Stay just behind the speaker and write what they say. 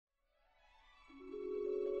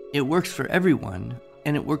It works for everyone,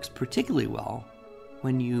 and it works particularly well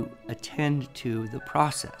when you attend to the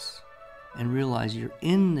process and realize you're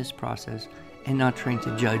in this process and not trying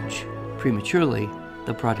to judge prematurely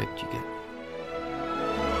the product you get.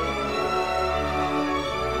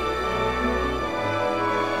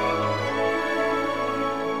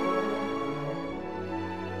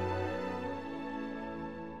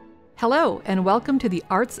 Hello, and welcome to the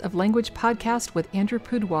Arts of Language podcast with Andrew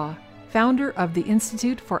Pudewa, founder of the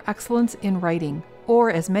Institute for Excellence in Writing,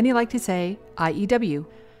 or as many like to say, IEW.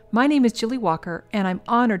 My name is Julie Walker, and I'm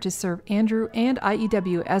honored to serve Andrew and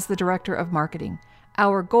IEW as the Director of Marketing.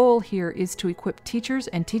 Our goal here is to equip teachers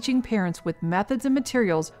and teaching parents with methods and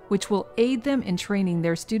materials which will aid them in training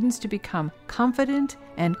their students to become confident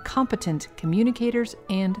and competent communicators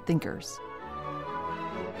and thinkers.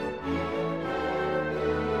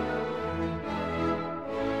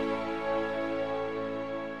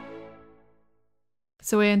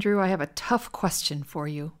 So, Andrew, I have a tough question for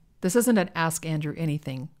you. This isn't an Ask Andrew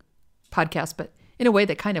Anything podcast, but in a way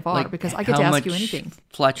that kind of are, because I get to ask you anything. How much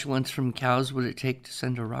flatulence from cows would it take to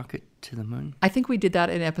send a rocket to the moon? I think we did that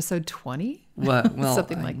in episode 20. Well,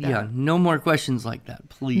 something like that. Yeah, no more questions like that,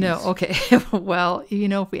 please. No, okay. Well,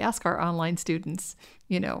 if we ask our online students,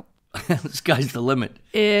 the sky's the limit.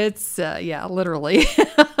 It's, literally.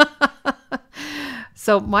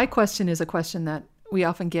 So my question is a question that we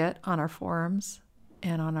often get on our forums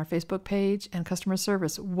and on our Facebook page and customer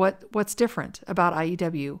service. What's different about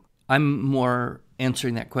IEW? I'm more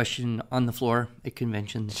answering that question on the floor at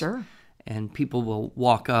conventions. Sure. And people will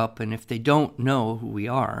walk up, and if they don't know who we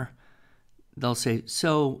are, they'll say,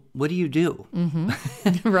 "So, what do you do?"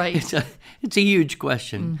 Mm-hmm. Right. It's a huge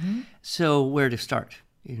question. Mm-hmm. So, where to start?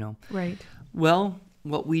 Right. Well,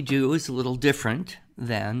 what we do is a little different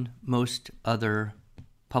than most other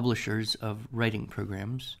publishers of writing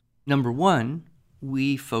programs. Number one,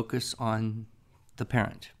 we focus on the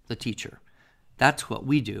parent, the teacher. That's what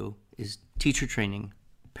we do, is teacher training,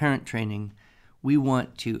 parent training. We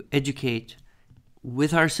want to educate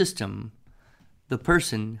with our system the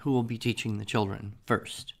person who will be teaching the children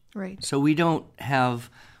first. Right. So we don't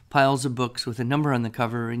have piles of books with a number on the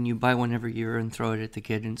cover and you buy one every year and throw it at the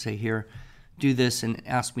kid and say, "Here, do this and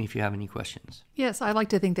ask me if you have any questions." Yes, I like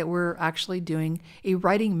to think that we're actually doing a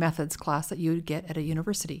writing methods class that you would get at a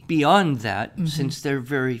university. Beyond that, since there are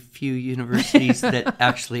very few universities that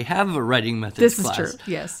actually have a writing methods class. This is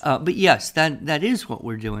true, yes. But yes, that is what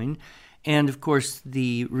we're doing. And of course,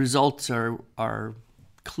 the results are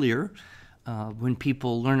clear. When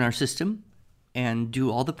people learn our system and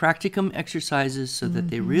do all the practicum exercises so that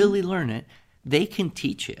they really learn it, they can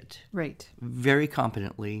teach it Right. very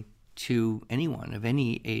competently to anyone of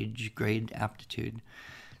any age, grade, aptitude.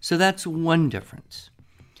 So that's one difference.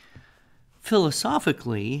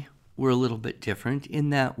 Philosophically, we're a little bit different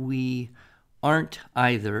in that we aren't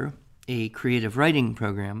either a creative writing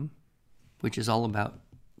program, which is all about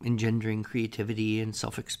engendering creativity and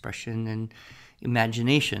self-expression and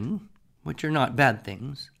imagination, which are not bad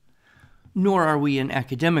things, nor are we an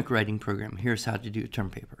academic writing program. Here's how to do a term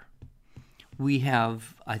paper. We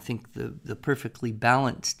have, I think, the perfectly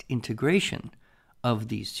balanced integration of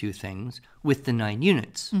these two things with the 9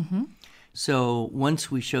 units. Mm-hmm. So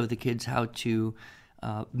once we show the kids how to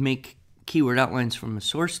make keyword outlines from a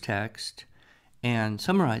source text and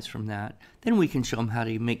summarize from that, then we can show them how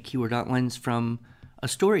to make keyword outlines from a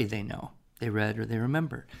story they know, they read or they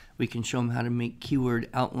remember. We can show them how to make keyword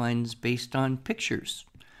outlines based on pictures.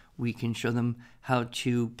 We can show them how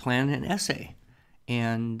to plan an essay.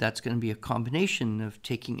 And that's going to be a combination of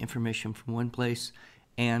taking information from one place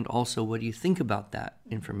and also what do you think about that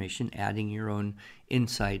information, adding your own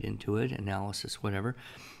insight into it, analysis, whatever.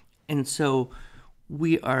 And so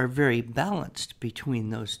we are very balanced between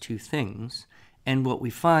those two things. And what we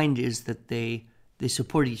find is that they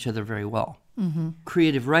support each other very well. Mm-hmm.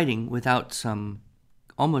 Creative writing without some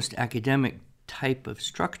almost academic type of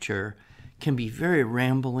structure can be very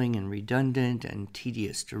rambling and redundant and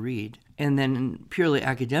tedious to read. And then purely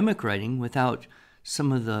academic writing without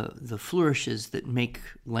some of the flourishes that make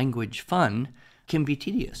language fun can be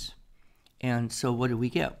tedious. And so what do? We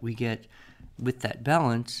get, with that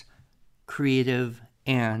balance, creative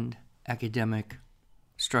and academic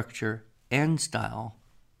structure and style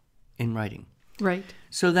in writing. Right.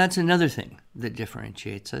 So that's another thing that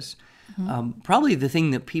differentiates us. Probably the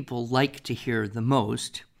thing that people like to hear the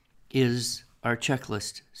most is our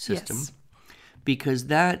checklist system, Yes. because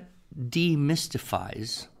that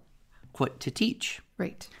demystifies what to teach.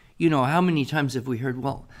 Right. How many times have we heard,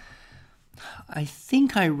 well, I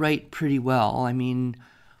think I write pretty well. I mean,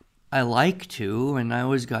 I like to, and I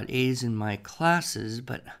always got A's in my classes,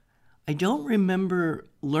 but I don't remember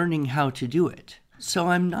learning how to do it. So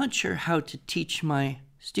I'm not sure how to teach my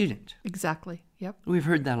student. Exactly. Yep. We've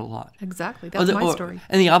heard that a lot. Exactly. That's my story.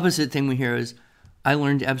 And the opposite thing we hear is, I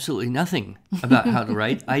learned absolutely nothing about how to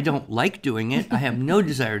write. I don't like doing it. I have no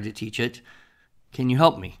desire to teach it. Can you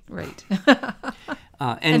help me? Right.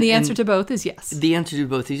 And the answer to both is yes. The answer to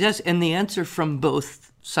both is yes. And the answer from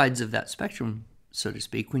both sides of that spectrum, so to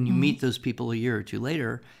speak, when you meet those people a year or two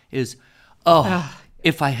later, is,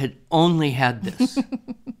 if I had only had this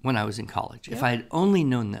when I was in college, if I had only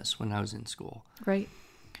known this when I was in school. Right.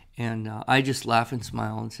 And I just laugh and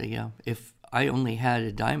smile and say, yeah, if I only had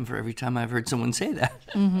a dime for every time I've heard someone say that.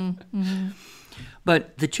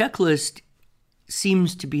 But the checklist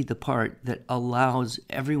seems to be the part that allows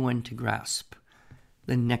everyone to grasp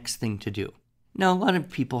the next thing to do. Now, a lot of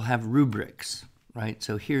people have rubrics, right?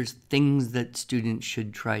 So here's things that students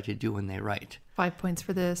should try to do when they write. 5 points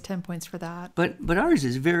for this, 10 points for that. But ours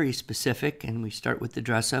is very specific, and we start with the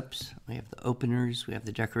dress-ups. We have the openers, we have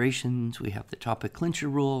the decorations, we have the topic clincher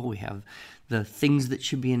rule, we have the things that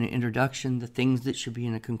should be in an introduction, the things that should be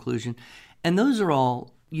in a conclusion. And those are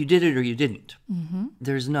all, you did it or you didn't.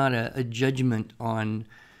 There's not a judgment on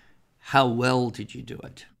how well did you do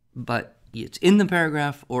it, but it's in the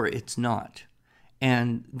paragraph or it's not.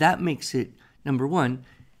 And that makes it, number one,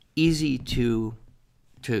 easy to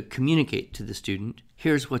communicate to the student,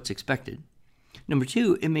 here's what's expected. Number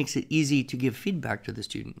two, it makes it easy to give feedback to the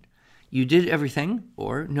student. You did everything,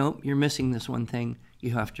 or no, you're missing this one thing,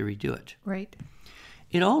 you have to redo it. Right.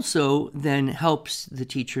 It also then helps the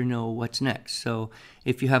teacher know what's next. So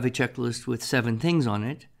if you have a checklist with 7 things on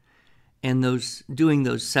it, and doing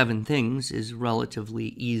those 7 things is relatively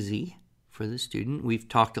easy for the student. We've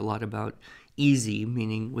talked a lot about easy,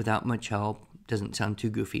 meaning without much help, doesn't sound too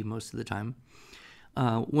goofy most of the time.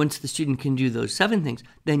 Once the student can do those 7 things,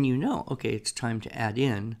 then you know, okay, it's time to add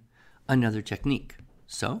in another technique.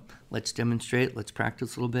 So let's demonstrate, let's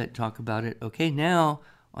practice a little bit, talk about it. Okay, now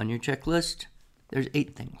on your checklist, there's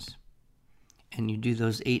 8 things. And you do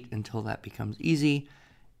those 8 until that becomes easy.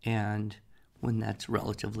 And when that's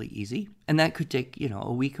relatively easy, and that could take,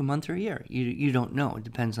 a week, a month, or a year. You don't know. It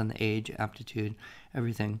depends on the age, aptitude,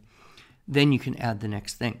 everything. Then you can add the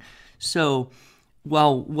next thing. So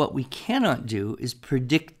while what we cannot do is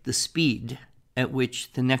predict the speed at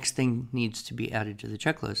which the next thing needs to be added to the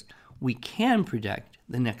checklist, we can predict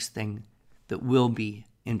the next thing that will be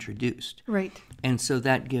introduced. Right. And so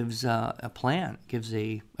that gives a plan, gives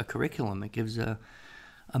a curriculum, it gives a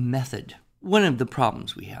method. One of the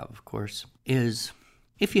problems we have, of course, is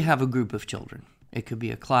if you have a group of children, it could be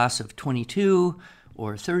a class of 22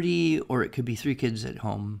 or 30, or it could be 3 kids at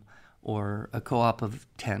home, or a co-op of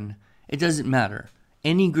 10. It doesn't matter.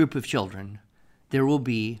 Any group of children, there will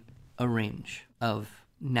be a range of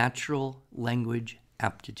natural language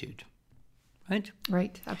aptitude, right?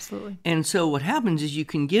 Right, absolutely. And so what happens is you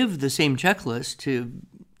can give the same checklist to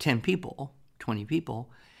 10 people, 20 people.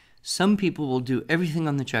 Some people will do everything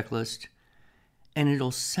on the checklist, and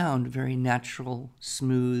it'll sound very natural,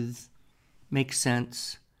 smooth, make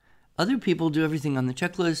sense. Other people do everything on the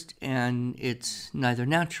checklist, and it's neither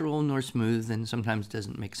natural nor smooth, and sometimes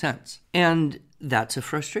doesn't make sense. And that's a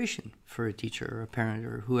frustration for a teacher or a parent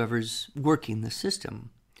or whoever's working the system.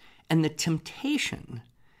 And the temptation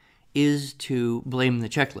is to blame the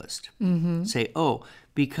checklist. Say, oh,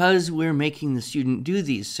 because we're making the student do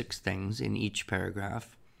these 6 things in each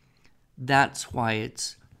paragraph, that's why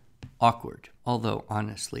it's awkward. Although,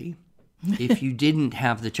 honestly, if you didn't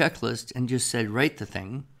have the checklist and just said write the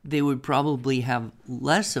thing, they would probably have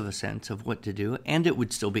less of a sense of what to do, and it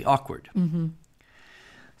would still be awkward.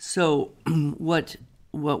 So what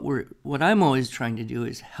I'm always trying to do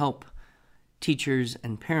is help teachers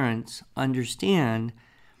and parents understand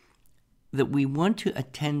that we want to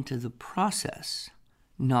attend to the process,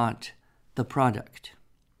 not the product.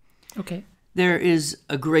 Okay. There is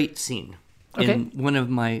a great scene in one of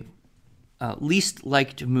my least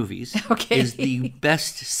liked movies. Is the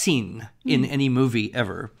best scene in any movie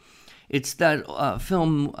ever. It's that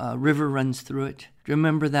film River Runs Through It. Do you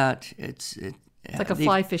remember that? It's like a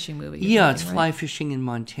fly fishing movie. Yeah, it's fly fishing in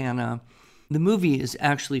Montana. The movie is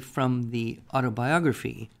actually from the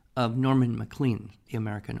autobiography of Norman Maclean, the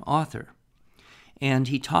American author. And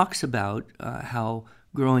he talks about how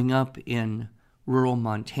growing up in rural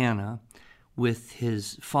Montana with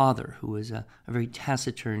his father, who was a very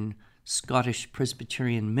taciturn Scottish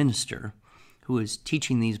Presbyterian minister who was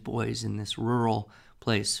teaching these boys in this rural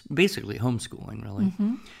place, basically homeschooling, really,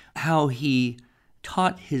 how he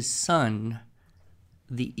taught his son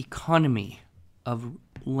the economy of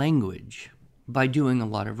language by doing a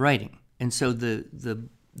lot of writing. And so the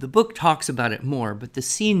the book talks about it more, but the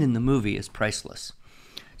scene in the movie is priceless.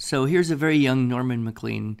 So here's a very young Norman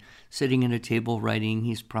MacLean sitting at a table writing.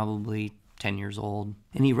 He's probably 10 years old.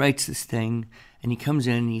 And he writes this thing, and he comes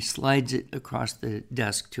in, and he slides it across the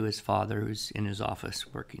desk to his father, who's in his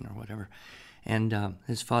office working or whatever. And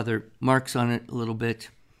his father marks on it a little bit,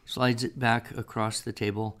 slides it back across the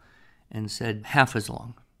table, and said, half as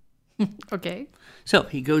long. Okay. So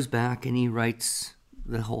he goes back, and he writes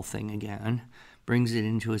the whole thing again, brings it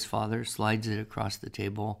into his father, slides it across the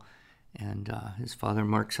table, and his father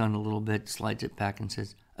marks on a little bit, slides it back, and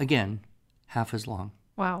says, again, half as long.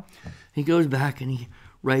 Wow. He goes back and he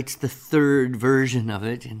writes the third version of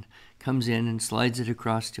it and comes in and slides it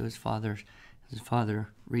across to his father. His father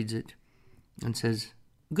reads it and says,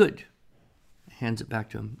 good. Hands it back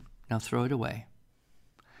to him. Now throw it away.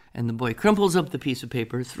 And the boy crumples up the piece of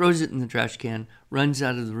paper, throws it in the trash can, runs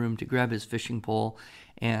out of the room to grab his fishing pole,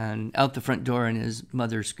 and out the front door, and his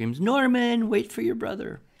mother screams, Norman, wait for your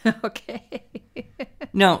brother. Okay.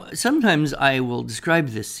 Now, sometimes I will describe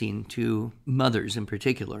this scene to mothers in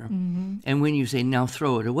particular, and when you say, now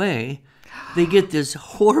throw it away, they get this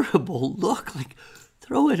horrible look, like,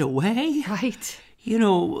 throw it away? Right. You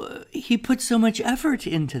know, he put so much effort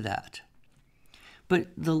into that. But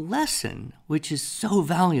the lesson, which is so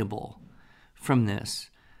valuable from this,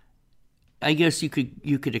 I guess you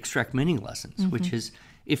could extract many lessons, which is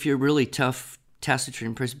if you're really tough,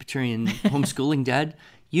 taciturn, Presbyterian homeschooling dad,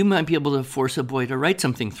 you might be able to force a boy to write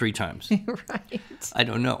something 3 times. Right. I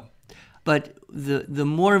don't know. But the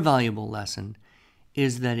more valuable lesson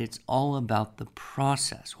is that it's all about the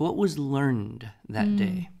process, what was learned that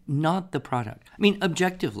day, not the product. I mean,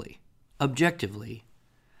 objectively,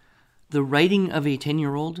 the writing of a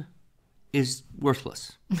 10-year-old is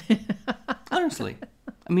worthless. Honestly.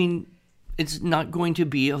 I mean, it's not going to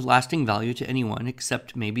be of lasting value to anyone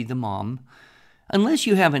except maybe the mom. Unless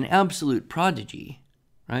you have an absolute prodigy,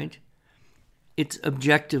 right? It's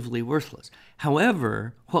objectively worthless.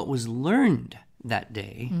 However, what was learned that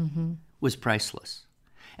day was priceless.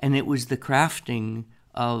 And it was the crafting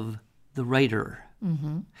of the writer.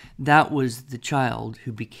 That was the child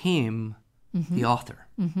who became the author.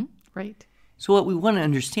 Right. So what we want to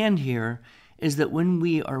understand here is that when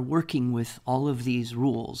we are working with all of these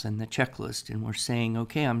rules and the checklist, and we're saying,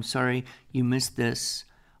 okay, I'm sorry you missed this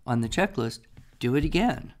on the checklist, do it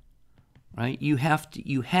again, right? You have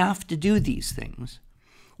to do these things.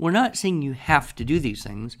 We're not saying you have to do these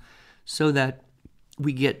things so that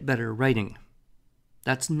we get better writing.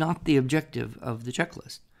 That's not the objective of the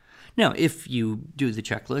checklist. Now, if you do the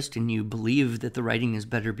checklist and you believe that the writing is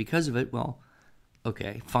better because of it, well,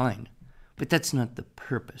 okay, fine. But that's not the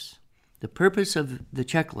purpose. The purpose of the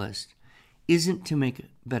checklist isn't to make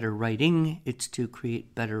better writing, it's to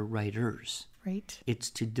create better writers. Right. It's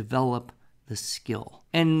to develop the skill.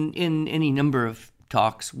 And in any number of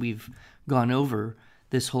talks, we've gone over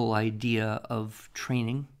this whole idea of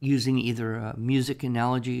training using either a music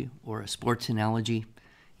analogy or a sports analogy,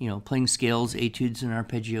 you know, playing scales, etudes, and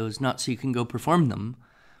arpeggios, not so you can go perform them,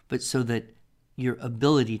 but so that your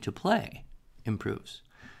ability to play improves.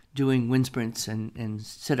 Doing wind sprints and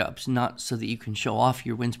sit-ups, not so that you can show off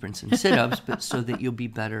your wind sprints and sit-ups, but so that you'll be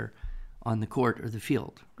better on the court or the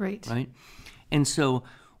field. Right. Right? And so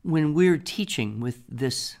when we're teaching with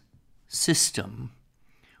this system,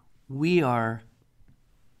 we are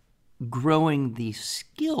growing the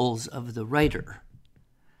skills of the writer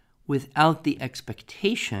without the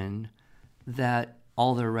expectation that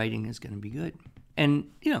all their writing is going to be good. And,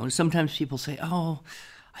 you know, sometimes people say, oh,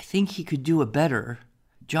 I think he could do a better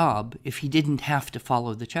job if he didn't have to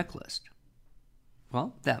follow the checklist.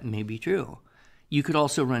 Well, that may be true. You could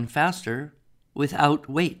also run faster without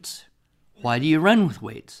weights. Why do you run with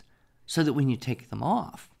weights? So that when you take them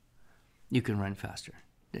off, you can run faster.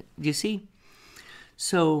 Do you see?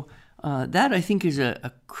 So that, I think, is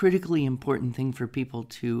a critically important thing for people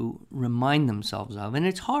to remind themselves of. And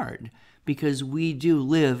it's hard because we do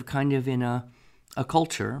live kind of in a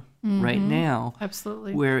culture right now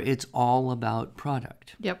Absolutely. where it's all about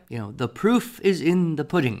product. Yep. You know, the proof is in the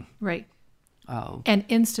pudding. Right. Oh, And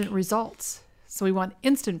instant results. So we want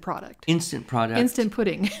instant product. instant product. Instant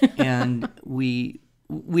pudding. And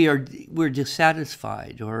we're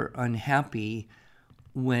dissatisfied or unhappy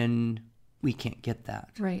when we can't get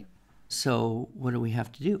that. Right. So what do we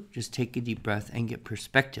have to do? Just take a deep breath and get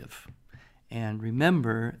perspective. And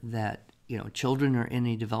remember that, you know, children are in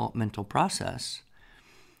a developmental process.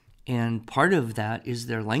 And part of that is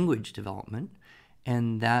their language development.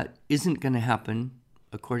 And that isn't going to happen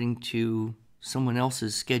according to someone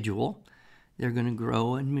else's schedule. They're going to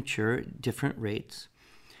grow and mature at different rates.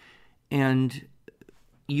 And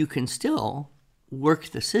you can still work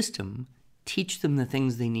the system, teach them the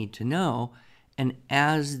things they need to know, and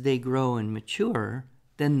as they grow and mature,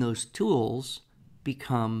 then those tools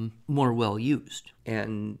become more well used.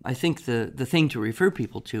 And I think the thing to refer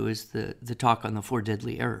people to is the talk on the 4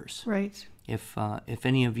 deadly errors. Right. If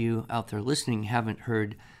any of you out there listening haven't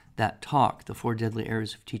heard that talk, the 4 deadly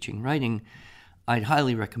errors of teaching writing, I'd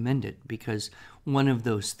highly recommend it, because one of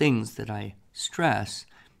those things that I stress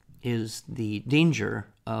is the danger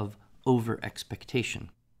of over-expectation.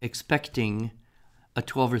 Expecting a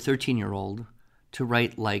 12 or 13-year-old to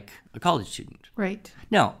write like a college student. Right.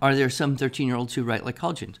 Now, are there some 13-year-olds who write like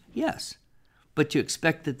college students? Yes. But to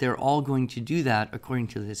expect that they're all going to do that according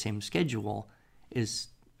to the same schedule is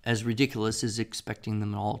as ridiculous as expecting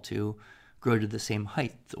them all to grow to the same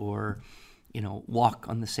height or, walk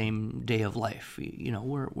on the same day of life.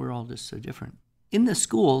 We're all just so different. In the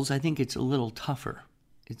schools, I think it's a little tougher.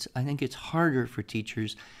 I think it's harder for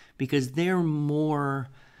teachers because they're more...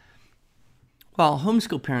 While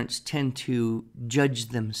homeschool parents tend to judge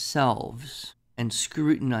themselves and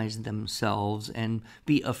scrutinize themselves and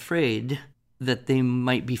be afraid that they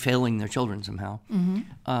might be failing their children somehow,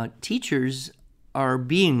 teachers are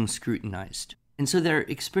being scrutinized. And so they're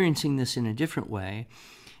experiencing this in a different way.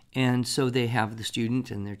 And so they have the student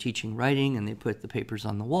and they're teaching writing and they put the papers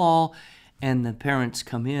on the wall, and the parents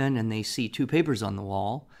come in and they see 2 papers on the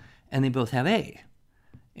wall and they both have A.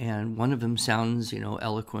 And one of them sounds,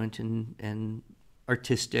 eloquent and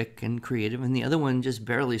artistic and creative, and the other one just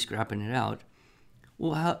barely scrapping it out.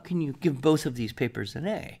 Well, how can you give both of these papers an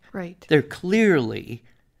A? Right. They're clearly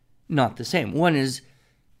not the same. One is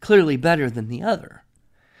clearly better than the other.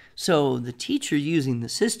 So the teacher using the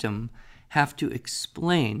system have to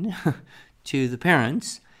explain to the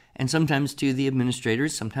parents, and sometimes to the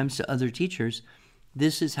administrators, sometimes to other teachers,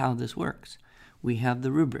 this is how this works. We have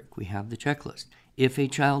the rubric, we have the checklist. If a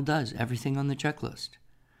child does everything on the checklist,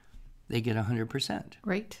 they get 100%.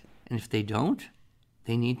 Right. And if they don't,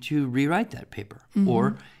 they need to rewrite that paper.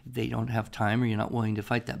 Or if they don't have time or you're not willing to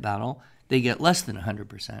fight that battle, they get less than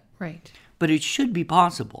 100%. Right. But it should be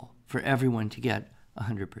possible for everyone to get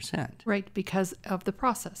 100%. Right, because of the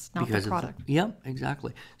process, not the product. Yep,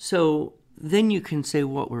 exactly. So then you can say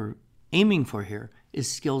what we're aiming for here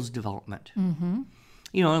is skills development.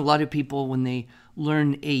 A lot of people, when they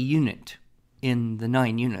learn a unit in the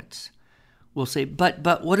 9 units, will say,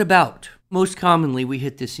 but what about? Most commonly, we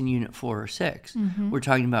hit this in Unit 4 or 6. We're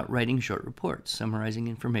talking about writing short reports, summarizing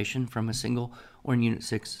information from a single, or in Unit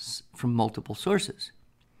 6, from multiple sources.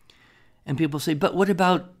 And people say, but what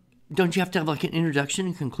about, don't you have to have like an introduction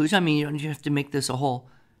and conclusion? I mean, don't you have to make this a whole?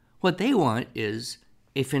 What they want is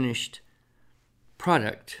a finished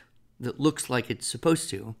product that looks like it's supposed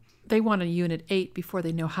to. They want a Unit 8 before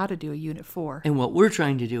they know how to do a Unit 4. And what we're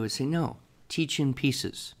trying to do is say, no, teach in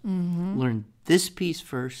pieces. Learn this piece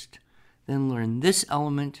first, then learn this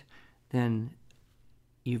element, then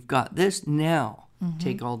you've got this. Now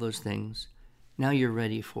take all those things. Now you're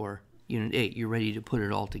ready for Unit 8. You're ready to put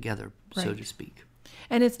it all together, so to speak.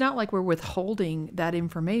 And it's not like we're withholding that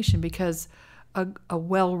information, because a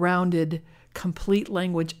well-rounded, complete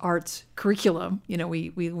language arts curriculum, we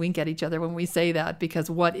wink at each other when we say that, because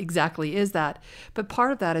what exactly is that? But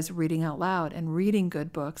part of that is reading out loud and reading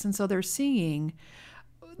good books. And so they're seeing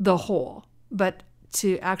the whole. But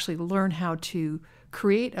to actually learn how to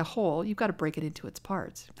create a whole, you've got to break it into its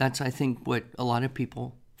parts. That's, I think, what a lot of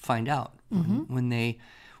people find out when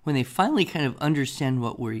they finally kind of understand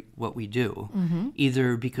what we do,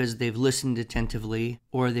 either because they've listened attentively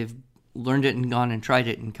or they've learned it and gone and tried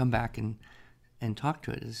it and come back and talk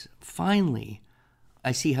to it, is finally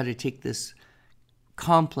I see how to take this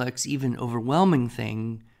complex, even overwhelming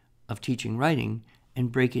thing of teaching writing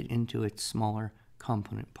and break it into its smaller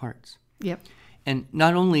component parts. Yep. And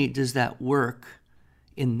not only does that work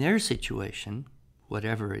in their situation,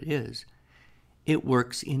 whatever it is, it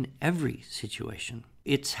works in every situation.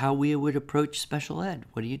 It's how we would approach special ed.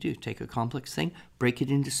 What do? Take a complex thing, break it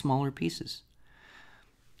into smaller pieces.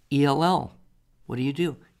 ELL, what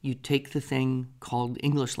do? You take the thing called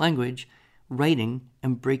English language, writing,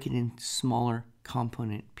 and break it into smaller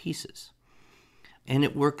component pieces. And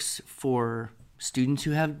it works for students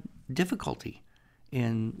who have difficulty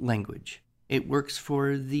in language. It works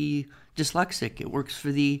for the dyslexic. It works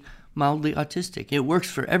for the mildly autistic. It works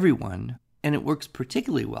for everyone. And it works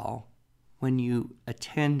particularly well when you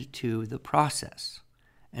attend to the process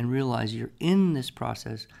and realize you're in this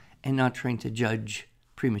process and not trying to judge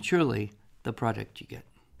prematurely the product you get.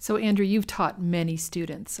 So, Andrew, you've taught many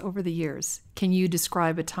students over the years. Can you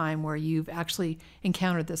describe a time where you've actually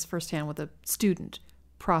encountered this firsthand with a student,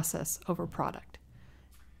 process over product?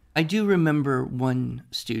 I do remember one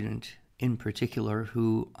student in particular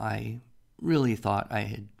who I really thought I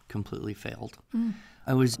had completely failed.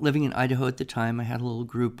 I was living in Idaho at the time. I had a little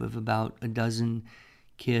group of about a dozen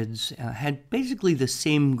kids, had basically the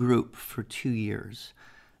same group for 2 years.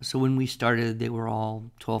 So when we started, they were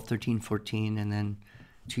all 12, 13, 14, and then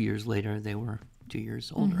 2 years later, they were 2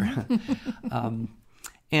 years older.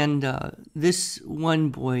 And this one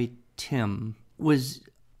boy, Tim, was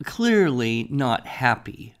clearly not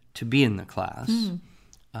happy to be in the class.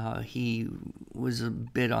 He was a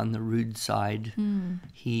bit on the rude side.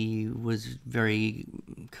 He was very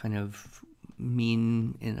kind of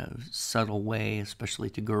mean in a subtle way, especially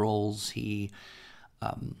to girls. He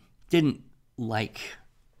didn't like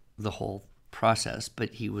the whole process,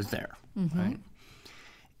 but he was there, right?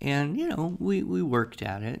 And, we worked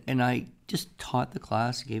at it, and I just taught the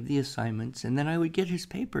class, gave the assignments, and then I would get his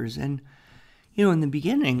papers. And, in the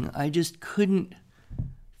beginning, I just couldn't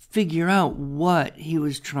figure out what he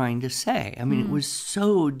was trying to say. I mean, it was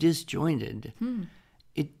so disjointed.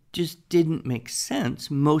 It just didn't make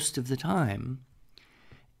sense most of the time.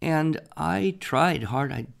 And I tried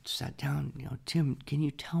hard. I sat down, Tim, can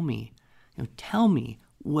you tell me,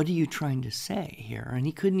 what are you trying to say here? And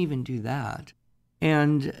he couldn't even do that.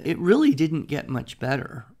 And it really didn't get much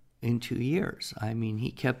better in 2 years. I mean,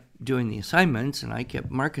 he kept doing the assignments, and I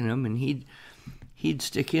kept marking them, and he'd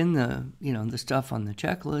stick in the stuff on the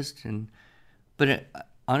checklist, but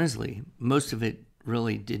honestly, most of it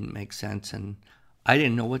really didn't make sense, and I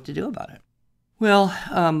didn't know what to do about it. Well,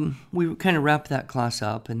 we kind of wrapped that class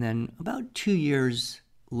up, and then about 2 years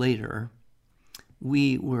later,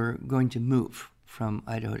 we were going to move from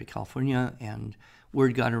Idaho to California, and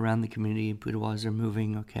word got around the community, Pudawas are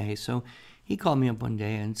moving, okay. So he called me up one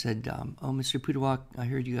day and said, oh, Mr. Pudawa, I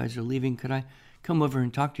heard you guys are leaving. Could I come over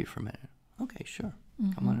and talk to you for a minute? Okay, sure.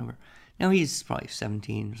 Come on over. Now he's probably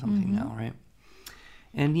 17 or something now, right?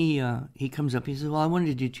 And he comes up, he says, well, I wanted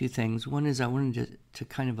to do two things. One is I wanted to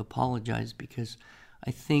kind of apologize because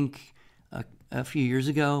I think a few years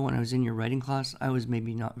ago when I was in your writing class, I was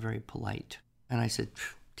maybe not very polite. And I said,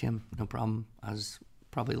 Tim, no problem. I was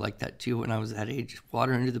probably like that too when I was that age.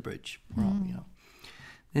 Water under the bridge.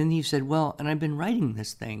 Then he said, well, and I've been writing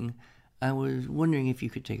this thing. I was wondering if you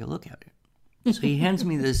could take a look at it. So he hands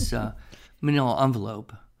me this manila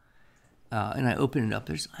envelope, and I open it up.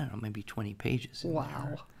 There's, I don't know, maybe 20 pages in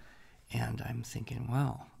there. And I'm thinking,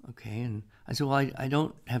 wow, okay. And I said, well, I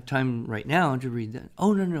don't have time right now to read that.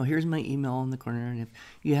 Oh, no, here's my email in the corner. And if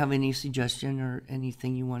you have any suggestion or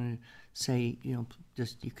anything you want to say,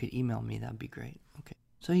 just you could email me. That'd be great. Okay.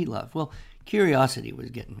 So he left. Well, curiosity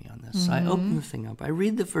was getting me on this. So I open the thing up. I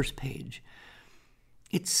read the first page.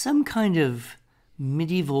 It's some kind of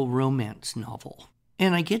medieval romance novel.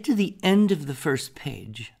 And I get to the end of the first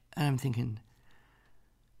page, and I'm thinking,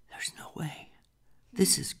 there's no way.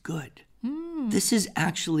 This is good. This is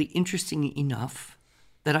actually interesting enough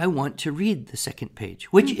that I want to read the second page,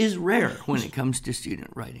 which is rare when it comes to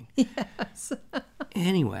student writing. Yes.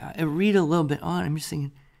 Anyway, I read a little bit on. I'm just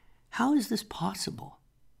thinking, how is this possible?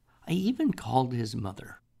 I even called his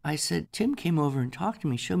mother. I said, Tim came over and talked to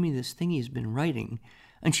me, showed me this thing he's been writing.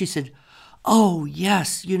 And she said, oh,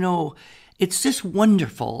 yes, it's just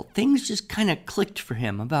wonderful. Things just kind of clicked for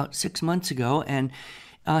him about 6 months ago, and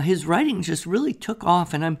his writing just really took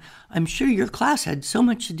off. And I'm sure your class had so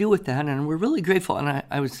much to do with that, and we're really grateful. And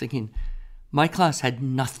I was thinking, my class had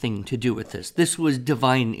nothing to do with this. This was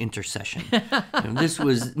divine intercession. This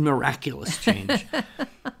was miraculous change.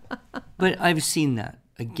 But I've seen that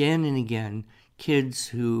again and again. Kids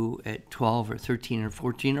who at 12 or 13 or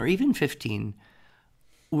 14 or even 15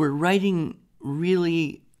 were writing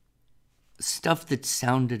really stuff that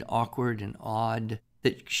sounded awkward and odd,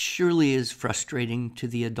 that surely is frustrating to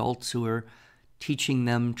the adults who are teaching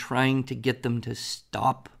them, trying to get them to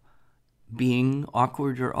stop being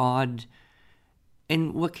awkward or odd.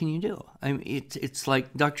 And what can you do? I mean, it's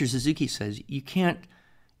like Dr. Suzuki says, you can't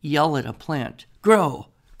yell at a plant, grow,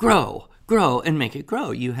 grow, grow, and make it grow.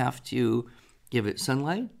 You have to give it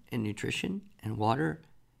sunlight and nutrition and water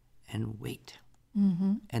and wait.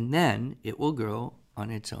 And then it will grow on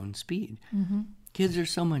its own speed. Kids are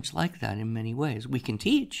so much like that in many ways. We can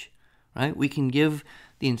teach, right? We can give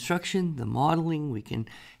the instruction, the modeling. We can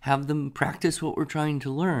have them practice what we're trying to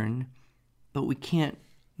learn, but we can't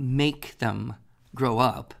make them grow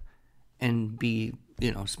up and be,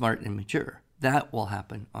 smart and mature. That will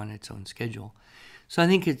happen on its own schedule. So I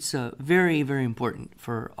think it's very, very important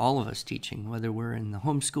for all of us teaching, whether we're in the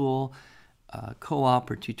homeschool,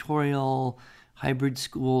 co-op or tutorial, hybrid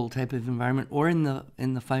school type of environment, or in the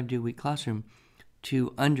 5-day-a-week classroom,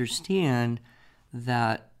 to understand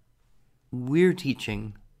that we're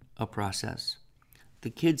teaching a process. the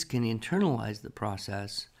kids can internalize the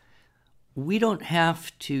process, we don't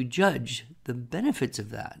have to judge the benefits of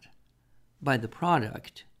that by the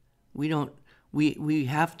product. We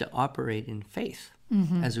have to operate in faith,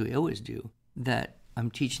 as we always do, that I'm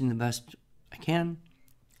teaching the best I can,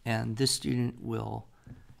 and this student will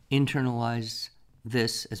internalize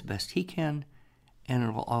this as best he can, and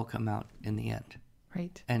it will all come out in the end.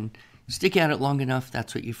 Right. And stick at it long enough,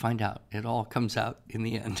 that's what you find out. It all comes out in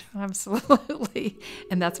the end. Absolutely.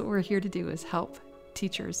 And that's what we're here to do, is help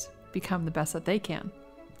teachers become the best that they can,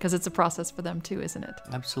 because it's a process for them too, isn't it?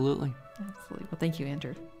 Absolutely. Absolutely. Well, thank you,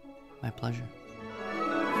 Andrew. My pleasure.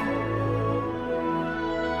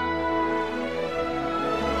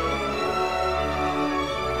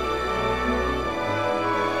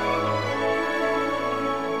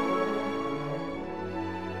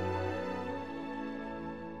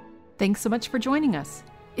 Thanks so much for joining us.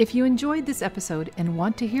 If you enjoyed this episode and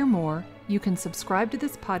want to hear more, you can subscribe to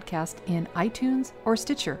this podcast in iTunes or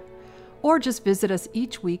Stitcher, or just visit us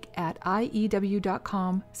each week at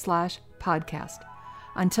iew.com/podcast.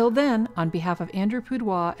 Until then, on behalf of Andrew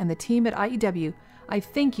Pudewa and the team at IEW, I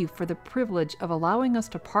thank you for the privilege of allowing us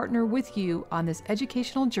to partner with you on this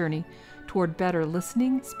educational journey toward better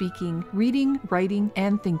listening, speaking, reading, writing,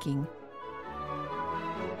 and thinking.